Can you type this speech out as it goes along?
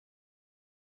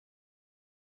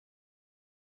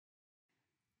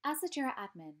As a Jira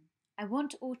admin, I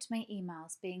want to automate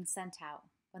emails being sent out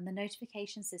when the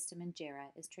notification system in Jira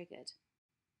is triggered.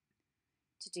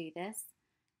 To do this,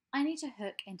 I need to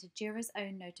hook into Jira's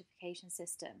own notification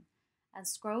system and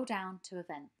scroll down to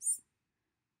Events.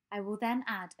 I will then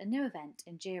add a new event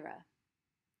in Jira.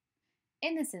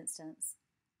 In this instance,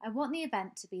 I want the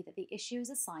event to be that the issue is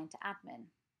assigned to admin,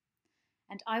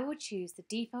 and I will choose the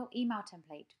default email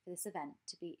template for this event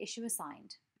to be Issue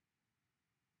Assigned.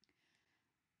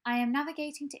 I am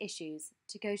navigating to Issues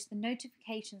to go to the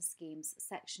Notification Schemes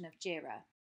section of Jira,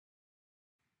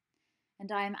 and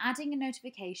I am adding a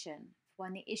notification for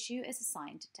when the issue is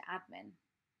assigned to admin.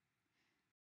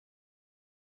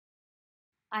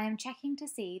 I am checking to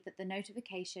see that the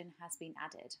notification has been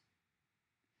added.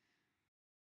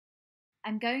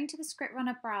 I'm going to the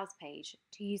ScriptRunner Browse page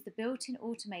to use the built-in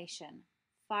automation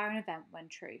Fire an event when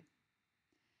true.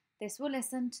 This will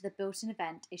listen to the built-in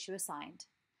event Issue Assigned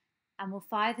and will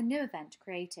fire the new event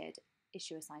created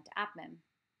Issue Assigned to admin,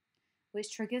 which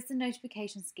triggers the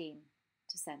notification scheme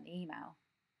to send the email.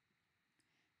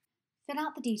 Fill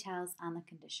out the details and the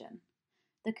condition.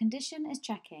 The condition is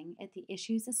checking if the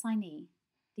issue's assignee,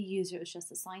 the user it was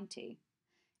just assigned to,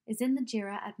 is in the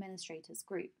Jira administrators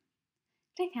group.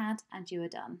 Click Add and you are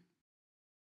done.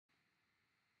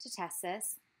 To test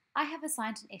this, I have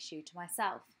assigned an issue to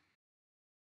myself.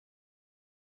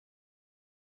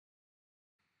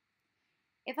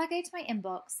 If I go to my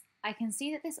inbox, I can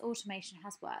see that this automation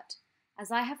has worked,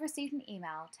 as I have received an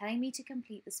email telling me to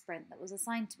complete the sprint that was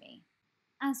assigned to me,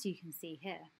 as you can see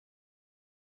here.